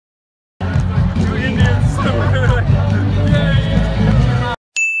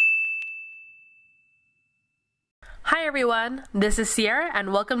Hi everyone, this is Sierra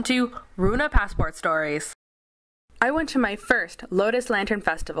and welcome to Runa Passport Stories. I went to my first Lotus Lantern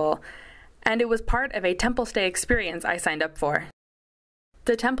Festival and it was part of a temple stay experience I signed up for.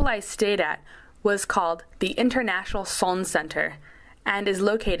 The temple I stayed at was called the International Seon Center and is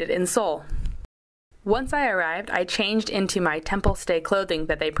located in Seoul. Once I arrived, I changed into my temple stay clothing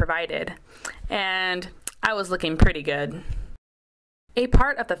that they provided, and I was looking pretty good. A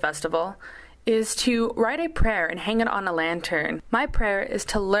part of the festival is to write a prayer and hang it on a lantern. My prayer is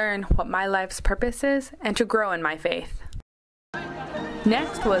to learn what my life's purpose is and to grow in my faith.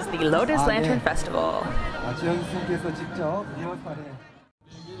 Next was the Lotus Lantern Festival.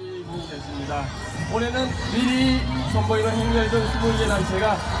 올해는 미리 선보이는 행렬 등 20개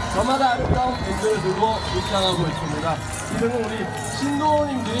단체가 저마다 아름다운 밴드를 들고 입장하고 있습니다. 이 등은 우리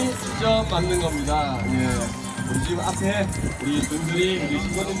신도님들이 직접 만든 겁니다. 예. 우리 지금 앞에 우리 등들이 우리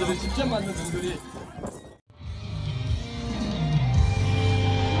신도님들이 직접 만든 등들이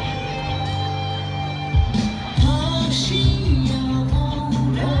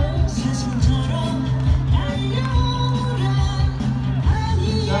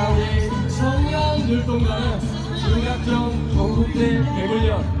율동가는 중학교 건국대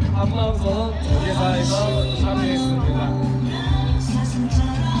 100년 한마음선 전개사에서 참여했습니다.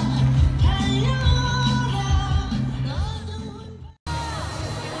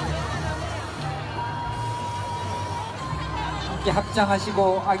 함께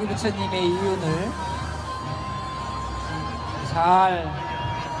합장하시고 아기 부처님의 이윤을 잘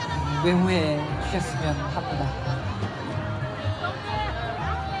외무해 주셨으면 합니다.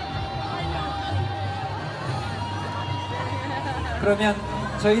 그러면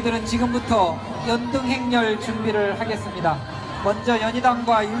저희들은 지금부터 연등행렬 준비를 하겠습니다. 먼저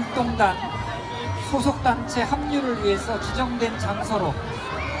연희당과 율동단 소속단체 합류를 위해서 지정된 장소로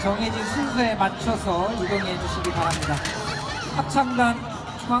정해진 순서에 맞춰서 이동해 주시기 바랍니다. 합창단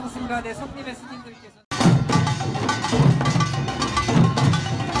중앙승가대 성림의 스님들께서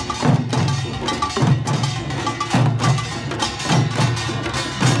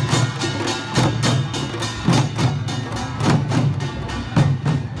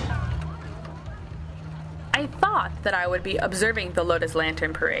I thought that I would be observing the Lotus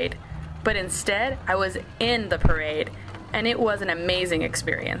Lantern Parade, but instead I was in the parade, and it was an amazing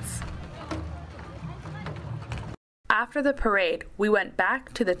experience. After the parade, we went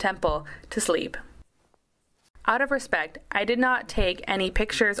back to the temple to sleep. Out of respect, I did not take any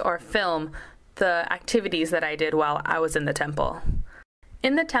pictures or film the activities that I did while I was in the temple.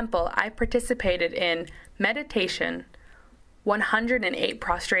 In the temple, I participated in meditation, 108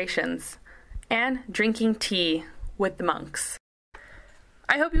 prostrations, and drinking tea with the monks.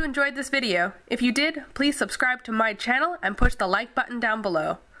 I hope you enjoyed this video. If you did, please subscribe to my channel and push the like button down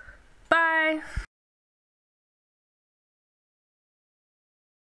below. Bye!